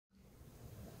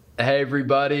Hey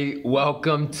everybody,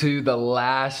 welcome to the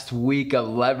last week of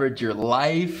Leverage Your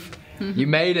Life. You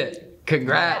made it.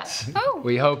 Congrats. Yeah. Oh.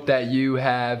 We hope that you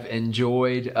have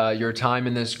enjoyed your time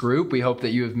in this group. We hope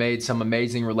that you have made some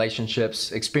amazing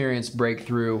relationships, experienced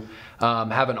breakthrough,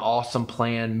 have an awesome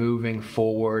plan moving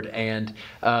forward. And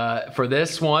for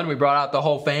this one, we brought out the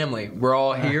whole family. We're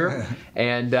all here.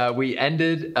 And we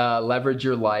ended Leverage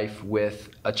Your Life with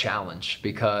a challenge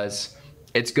because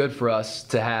it's good for us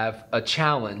to have a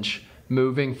challenge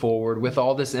moving forward with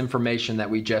all this information that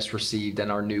we just received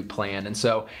in our new plan. And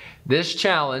so this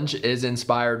challenge is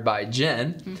inspired by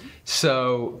Jen. Mm-hmm.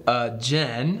 So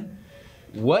Jen,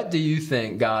 what do you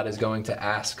think God is going to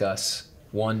ask us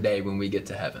one day when we get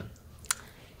to heaven?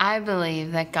 I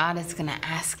believe that God is going to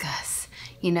ask us,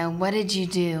 what did you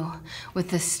do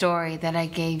with the story that I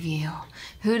gave you?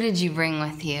 Who did you bring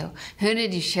with you? Who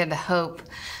did you share the hope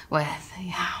with?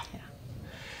 Yeah.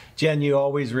 Jen, you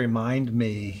always remind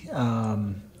me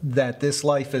that this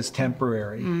life is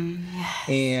temporary, Yes.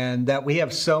 and that we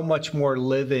have so much more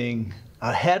living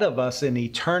ahead of us in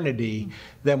eternity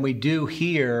than we do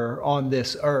here on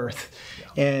this earth.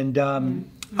 And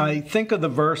I think of the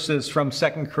verses from 2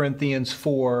 Corinthians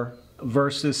 4,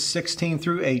 verses 16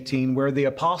 through 18, where the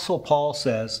Apostle Paul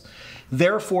says,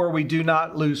 "Therefore we do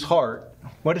not lose heart."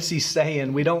 What is he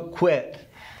saying? We don't quit.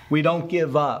 We don't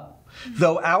give up.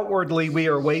 Though outwardly we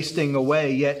are wasting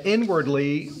away, yet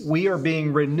inwardly we are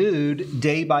being renewed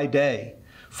day by day.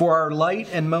 For our light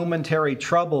and momentary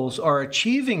troubles are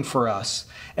achieving for us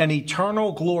an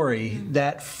eternal glory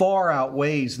that far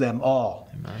outweighs them all.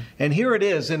 Amen. And here it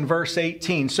is in verse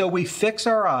 18. So we fix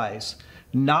our eyes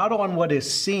not on what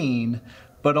is seen,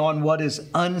 but on what is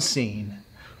unseen.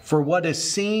 For what is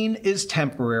seen is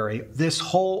temporary. This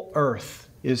whole earth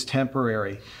is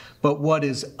temporary. But what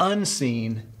is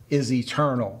unseen is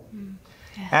eternal.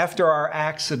 Yes. After our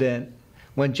accident,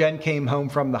 when Jen came home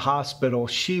from the hospital,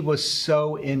 she was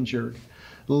so injured.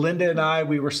 Linda and I,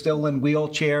 we were still in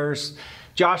wheelchairs.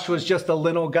 Josh was just a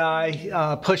little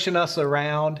guy pushing us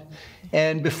around.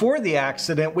 And before the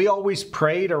accident, we always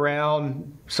prayed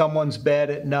around someone's bed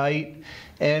at night.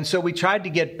 And so we tried to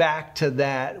get back to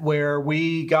that, where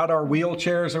we got our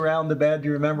wheelchairs around the bed. Do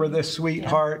you remember this,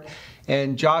 sweetheart? Yeah.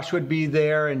 And Josh would be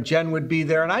there and Jen would be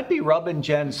there. And I'd be rubbing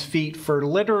Jen's feet for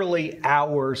literally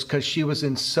hours because she was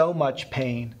in so much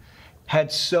pain,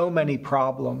 had so many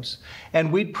problems.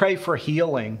 And we'd pray for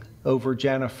healing over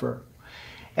Jennifer.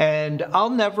 And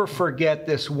I'll never forget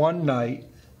this one night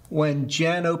when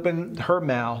Jen opened her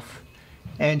mouth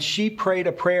and she prayed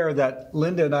a prayer that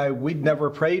Linda and I, we'd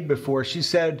never prayed before. She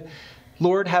said,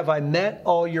 "Lord, have I met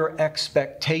all your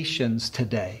expectations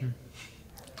today?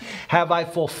 Have I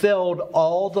fulfilled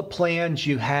all the plans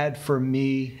you had for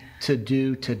me to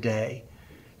do today?"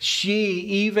 She,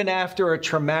 even after a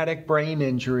traumatic brain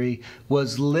injury,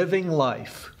 was living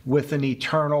life with an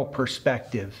eternal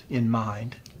perspective in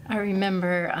mind. I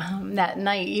remember that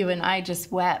night you and I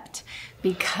just wept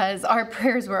because our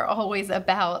prayers were always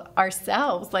about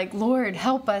ourselves. Like, Lord,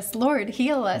 help us. Lord,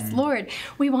 heal us. Lord,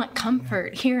 we want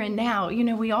comfort here and now.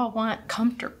 We all want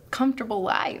comfortable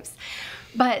lives.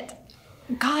 But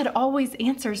God always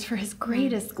answers for his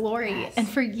greatest glory. Yes. And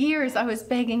for years I was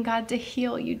begging God to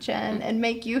heal you, Jen, and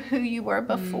make you who you were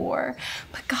before.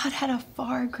 But God had a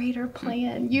far greater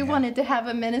plan. You wanted to have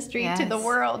a ministry to the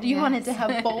world. You wanted to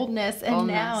have boldness, and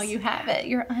now you have it.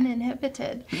 You're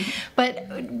uninhibited. But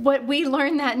what we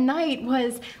learned that night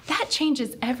was that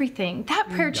changes everything. That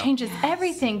prayer changes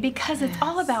everything because it's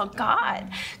all about God.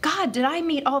 God, did I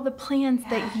meet all the plans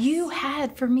that you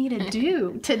had for me to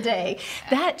do today?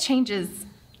 That changes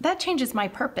my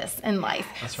purpose in life.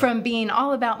 That's right. From being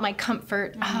all about my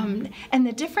comfort. And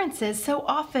the difference is so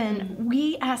often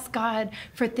we ask God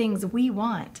for things we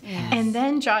want. Yes. And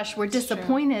then, Josh, we're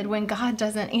disappointed when God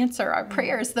doesn't answer our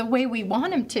prayers the way we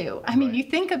want him to. I mean, you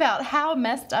think about how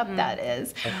messed up that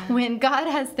is when God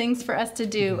has things for us to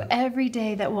do every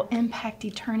day that will impact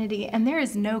eternity. And there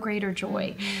is no greater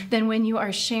joy than when you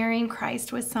are sharing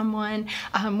Christ with someone,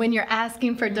 when you're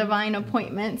asking for divine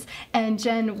appointments. And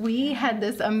Jen, we had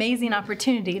this amazing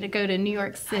opportunity to go to New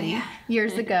York City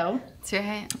years ago. That's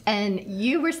right. And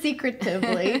you were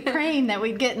secretively praying that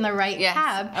we'd get in the right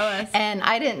cab. And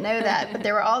I didn't know that, but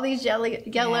there were all these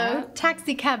yellow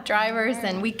taxi cab drivers,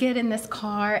 and we get in this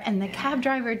car, and the cab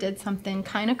driver did something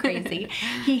kind of crazy.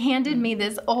 He handed me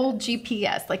this old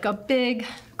GPS, like a big,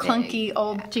 clunky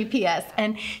old GPS,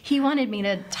 and he wanted me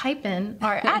to type in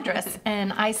our address.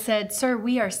 And I said, "Sir,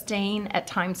 we are staying at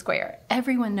Times Square.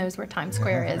 Everyone knows where Times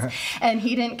Square is." And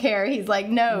he didn't care. He's like,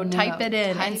 no, type it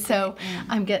in. And so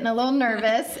I'm getting a little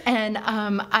nervous, and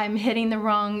I'm hitting the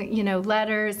wrong,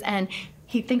 letters, and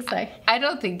He thinks I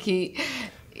don't think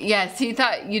yes, he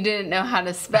thought you didn't know how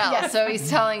to spell. Yes. So he's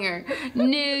telling her,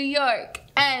 New York,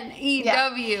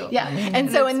 N-E-W. Yeah.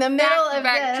 And so in the middle of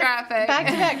this, traffic.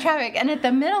 Back-to-back traffic. And at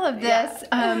the middle of this,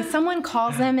 someone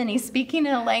calls him and he's speaking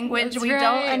in a language we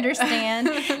don't understand.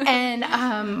 And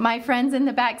my friend's in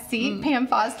the back seat, Pam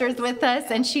Foster's with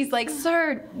us, and she's like,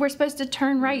 sir, we're supposed to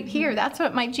turn right here. That's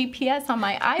what my GPS on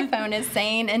my iPhone is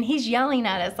saying. And he's yelling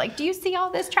at us like, do you see all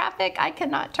this traffic? I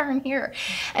cannot turn here.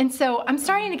 And so I'm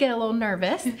starting to get a little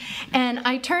nervous. And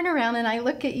I turn around and I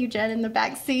look at you, Jen, in the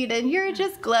back seat, and you're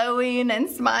just glowing and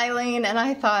smiling. And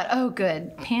I thought, oh,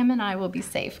 good. Pam and I will be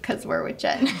safe because we're with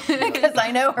Jen, because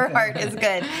I know her heart is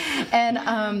good.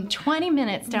 And 20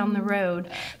 minutes down the road,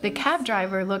 the cab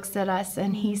driver looks at us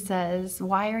and he says,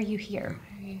 why are you here?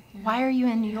 Why are you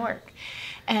in New York?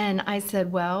 And I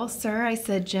said, well, sir, I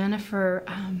said, Jennifer,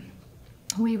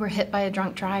 we were hit by a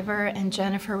drunk driver, and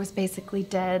Jennifer was basically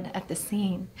dead at the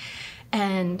scene.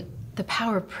 And the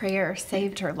power of prayer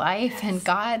saved her life, and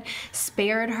God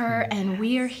spared her, and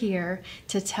we are here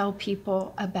to tell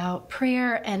people about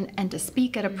prayer and to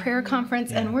speak at a prayer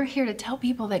conference, and we're here to tell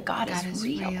people that God is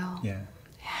real. Yeah.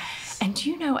 And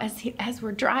you know, as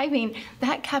we're driving,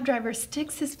 that cab driver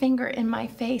sticks his finger in my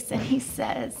face and he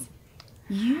says,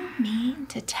 you mean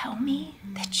to tell me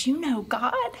that you know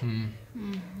God?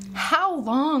 How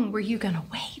long were you going to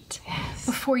wait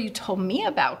before you told me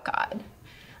about God?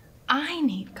 I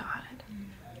need God.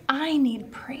 I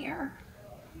need prayer.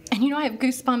 And you know, I have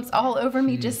goosebumps all over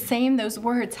me just saying those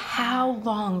words. How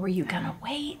long were you going to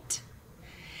wait?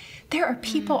 There are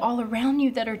people all around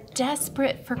you that are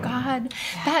desperate for God.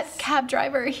 That cab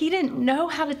driver, he didn't know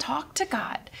how to talk to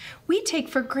God. We take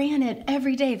for granted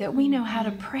every day that we know how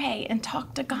to pray and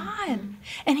talk to God.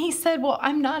 And he said, well,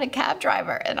 I'm not a cab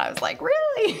driver. And I was like,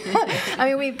 really? I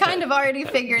mean, we've kind of already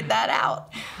figured that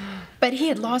out. But he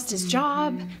had lost his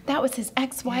job. That was his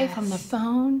ex-wife on the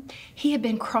phone. He had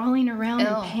been crawling around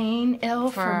in pain,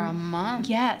 ill for a month.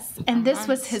 Yes. And this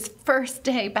was his first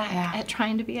day back at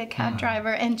trying to be a cab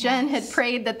driver. And Jen had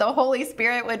prayed that the Holy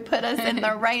Spirit would put us in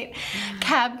the right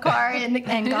cab car,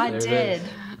 and God did.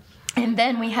 And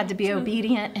then we had to be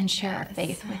obedient and share our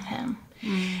faith with him.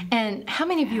 And how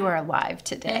many of you are alive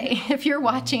today? If you're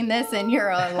watching this and you're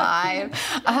alive,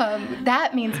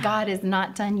 that means God is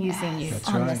not done using you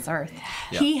on this earth.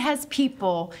 He has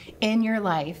people in your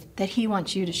life that he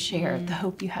wants you to share the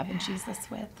hope you have in Jesus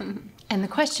with. And the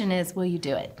question is, will you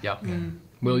do it?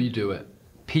 Will you do it?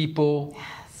 People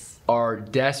are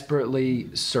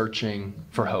desperately searching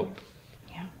for hope.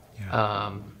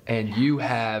 And you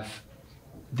have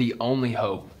the only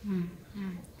hope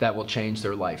that will change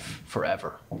their life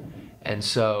forever. And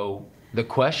so the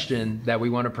question that we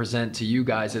want to present to you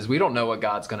guys is, we don't know what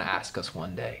God's going to ask us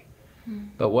one day.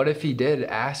 But what if he did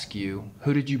ask you,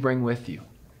 who did you bring with you?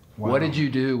 What did you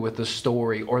do with the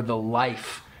story or the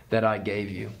life that I gave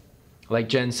you? Like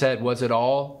Jen said, was it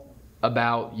all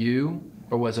about you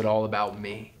or was it all about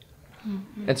me?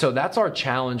 And so that's our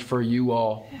challenge for you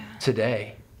all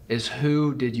today, is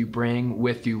who did you bring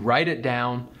with you? Write it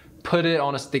down, put it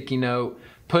on a sticky note,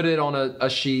 put it on a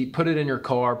sheet, put it in your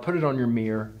car, put it on your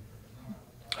mirror.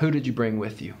 Who did you bring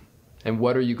with you? And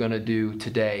what are you going to do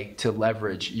today to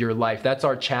leverage your life? That's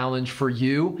our challenge for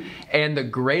you. And the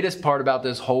greatest part about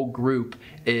this whole group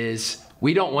is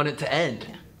we don't want it to end,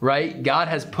 right? God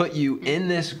has put you in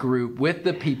this group with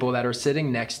the people that are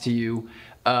sitting next to you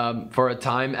for a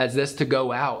time as this to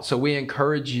go out. So we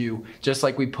encourage you, just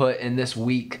like we put in this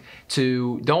week,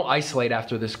 to don't isolate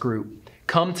after this group.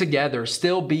 Come together,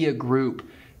 still be a group.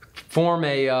 Form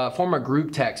a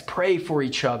group text, pray for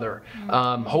each other,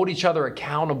 hold each other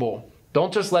accountable.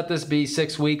 Don't just let this be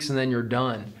 6 weeks and then you're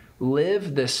done.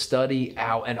 Live this study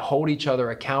out and hold each other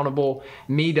accountable.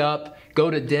 Meet up, go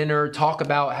to dinner, talk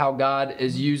about how God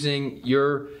is using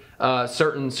your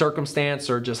certain circumstance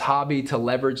or just hobby to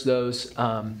leverage those,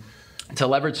 to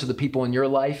leverage to the people in your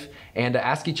life, and to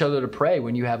ask each other to pray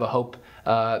when you have a hope,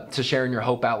 to share in your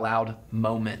Hope Out Loud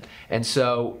moment. And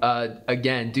so,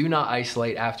 again, do not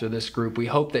isolate after this group. We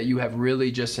hope that you have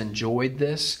really just enjoyed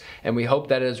this, and we hope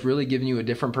that it has really given you a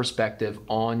different perspective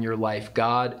on your life.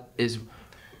 God is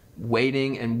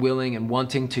waiting and willing and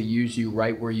wanting to use you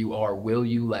right where you are. Will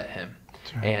you let him?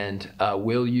 Right. And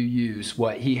will you use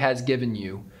what he has given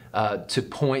you to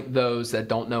point those that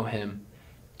don't know him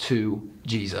to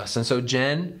Jesus? And so,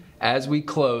 Jen, as we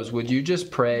close, would you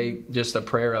just pray just a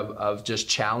prayer of just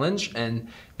challenge, and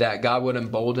that God would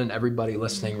embolden everybody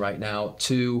listening right now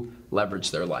to leverage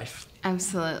their life?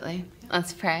 Absolutely.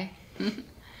 Let's pray.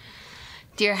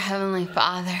 Dear Heavenly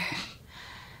Father,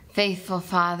 faithful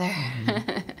Father,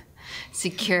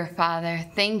 secure, Father.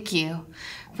 Thank you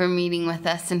for meeting with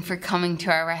us and for coming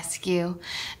to our rescue.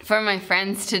 For my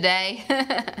friends today,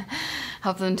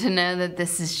 help them to know that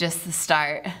this is just the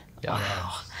start. Yeah.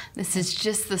 Wow. This is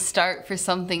just the start for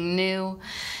something new.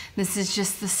 This is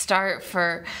just the start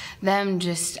for them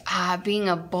just being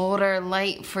a bolder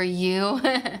light for you,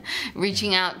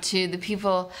 reaching out to the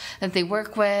people that they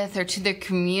work with or to their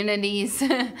communities,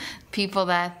 people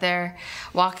that they're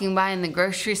walking by in the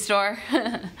grocery store.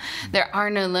 There are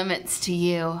no limits to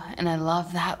you, and I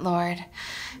love that, Lord.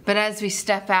 But as we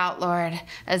step out, Lord,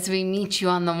 as we meet you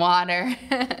on the water,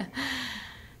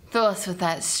 fill us with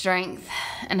that strength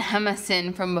and hem us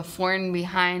in from before and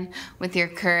behind with your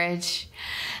courage.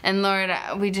 And Lord,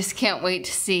 we just can't wait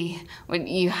to see what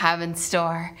you have in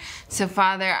store. So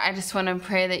Father, I just want to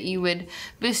pray that you would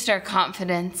boost our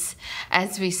confidence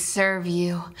as we serve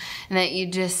you, and that you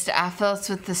just fill us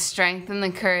with the strength and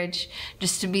the courage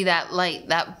just to be that light,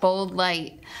 that bold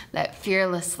light, that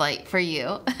fearless light for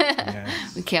you.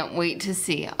 Yes. We can't wait to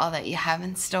see all that you have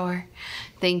in store.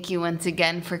 Thank you once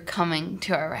again for coming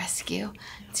to our rescue.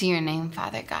 To your name,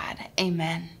 Father God.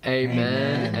 Amen.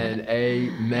 Amen and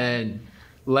amen.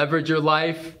 Leverage Your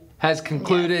Life has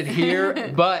concluded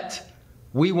here, but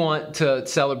we want to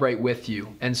celebrate with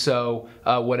you. And so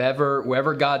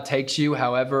wherever God takes you,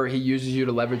 however he uses you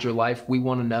to leverage your life, we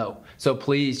want to know. So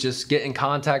please just get in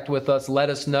contact with us. Let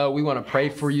us know. We want to pray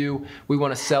for you. We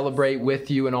want to celebrate with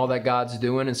you and all that God's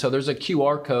doing. And so there's a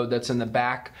QR code that's in the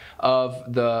back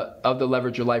of the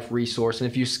Leverage Your Life resource. And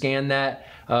if you scan that,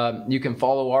 you can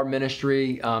follow our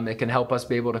ministry. It can help us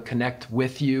be able to connect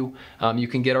with you. You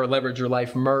can get our Leverage Your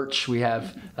Life merch. We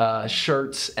have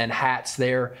shirts and hats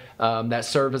there that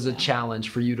serve as a challenge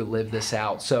for you to live this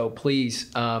out. So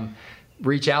please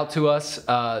reach out to us.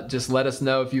 Just let us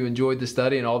know if you enjoyed the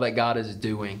study and all that God is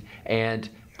doing. And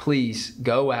please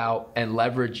go out and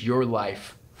leverage your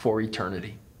life for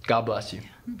eternity. God bless you.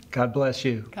 God bless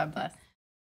you. God bless.